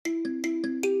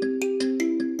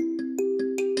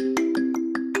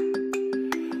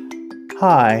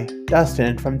Hi,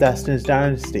 Dustin from Dustin's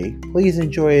Dynasty. Please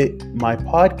enjoy my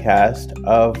podcast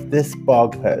of this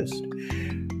blog post.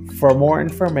 For more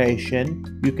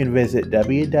information, you can visit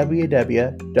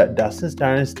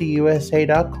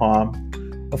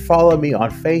www.dustinsdynastyusa.com or follow me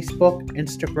on Facebook,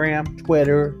 Instagram,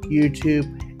 Twitter,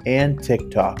 YouTube, and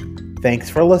TikTok. Thanks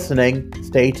for listening.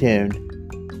 Stay tuned.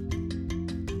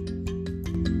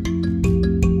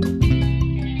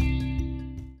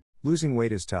 Losing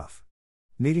weight is tough.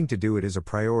 Needing to do it is a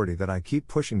priority that I keep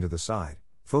pushing to the side,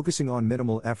 focusing on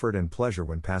minimal effort and pleasure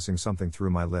when passing something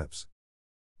through my lips.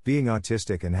 Being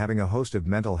autistic and having a host of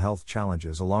mental health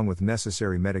challenges along with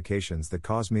necessary medications that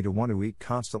cause me to want to eat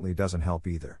constantly doesn't help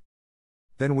either.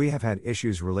 Then we have had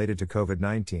issues related to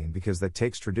COVID-19 because that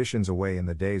takes traditions away and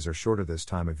the days are shorter this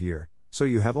time of year, so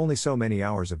you have only so many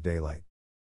hours of daylight.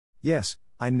 Yes,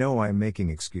 I know I am making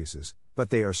excuses,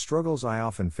 but they are struggles I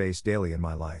often face daily in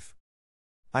my life.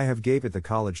 I have gave it the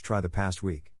college try the past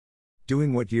week.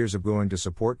 Doing what years of going to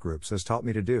support groups has taught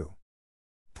me to do.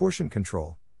 Portion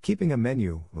control, keeping a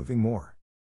menu, moving more.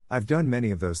 I've done many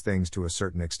of those things to a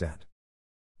certain extent.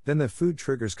 Then the food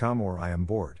triggers come or I am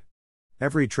bored.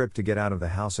 Every trip to get out of the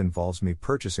house involves me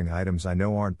purchasing items I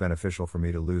know aren't beneficial for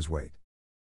me to lose weight.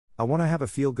 I want to have a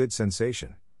feel-good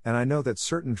sensation, and I know that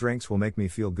certain drinks will make me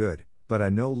feel good, but I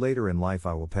know later in life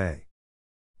I will pay.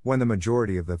 When the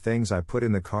majority of the things I put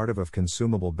in the cart of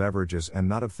consumable beverages and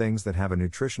not of things that have a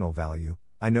nutritional value,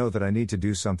 I know that I need to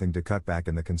do something to cut back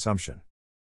in the consumption.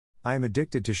 I am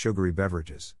addicted to sugary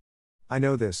beverages. I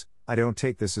know this, I don't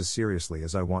take this as seriously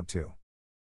as I want to.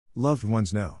 Loved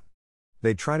ones know.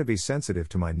 They try to be sensitive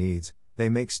to my needs, they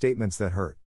make statements that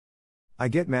hurt. I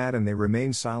get mad and they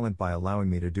remain silent by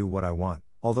allowing me to do what I want,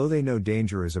 although they know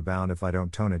danger is abound if I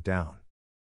don't tone it down.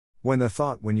 When the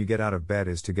thought when you get out of bed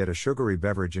is to get a sugary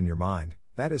beverage in your mind,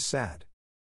 that is sad.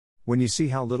 When you see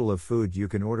how little of food you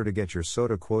can order to get your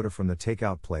soda quota from the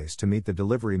takeout place to meet the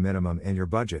delivery minimum in your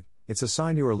budget, it's a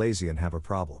sign you are lazy and have a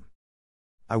problem.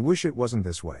 I wish it wasn't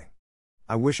this way.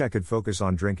 I wish I could focus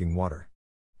on drinking water.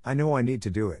 I know I need to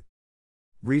do it.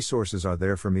 Resources are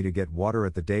there for me to get water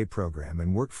at the day program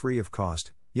and work free of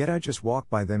cost, yet I just walk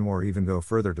by them or even go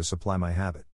further to supply my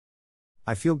habit.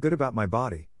 I feel good about my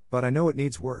body, but I know it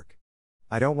needs work.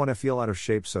 I don't want to feel out of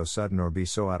shape so sudden or be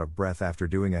so out of breath after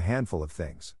doing a handful of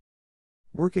things.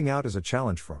 Working out is a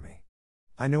challenge for me.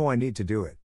 I know I need to do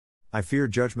it. I fear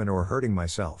judgment or hurting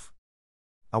myself.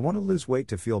 I want to lose weight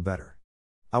to feel better.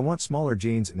 I want smaller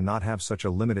jeans and not have such a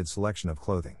limited selection of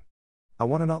clothing. I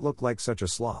want to not look like such a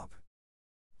slob.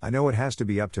 I know it has to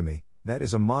be up to me, that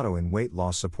is a motto in weight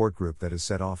loss support group that is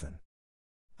said often.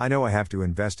 I know I have to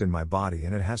invest in my body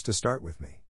and it has to start with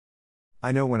me.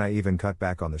 I know when I even cut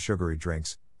back on the sugary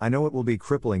drinks, I know it will be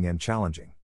crippling and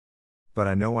challenging. But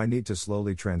I know I need to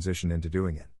slowly transition into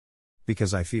doing it.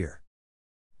 Because I fear.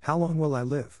 How long will I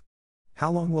live?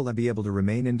 How long will I be able to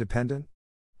remain independent?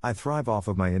 I thrive off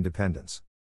of my independence.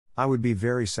 I would be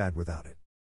very sad without it.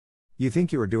 You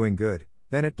think you are doing good,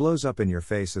 then it blows up in your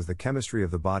face as the chemistry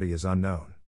of the body is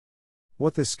unknown.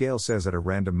 What the scale says at a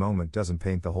random moment doesn't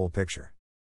paint the whole picture.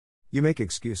 You make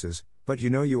excuses, but you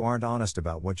know you aren't honest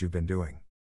about what you've been doing.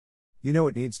 You know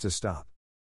it needs to stop.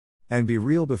 And be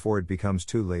real before it becomes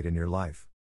too late in your life.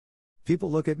 People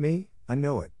look at me, I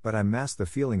know it, but I mask the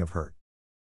feeling of hurt.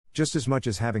 Just as much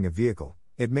as having a vehicle,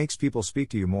 it makes people speak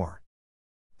to you more.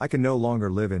 I can no longer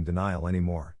live in denial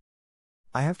anymore.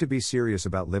 I have to be serious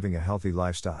about living a healthy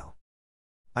lifestyle.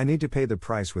 I need to pay the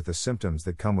price with the symptoms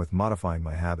that come with modifying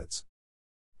my habits.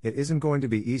 It isn't going to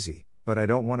be easy, but I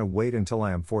don't want to wait until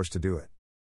I am forced to do it.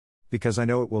 Because I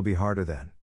know it will be harder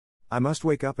then. I must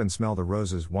wake up and smell the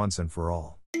roses once and for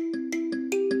all.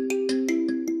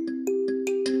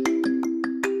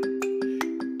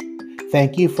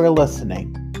 Thank you for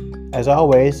listening. As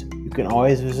always, you can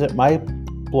always visit my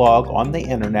blog on the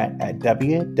internet at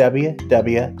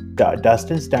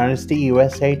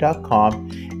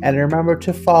www.dustinsdynastyusa.com and remember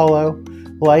to follow,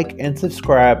 like, and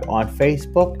subscribe on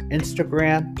Facebook,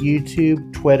 Instagram,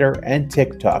 YouTube, Twitter, and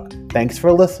TikTok. Thanks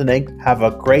for listening. Have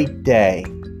a great day.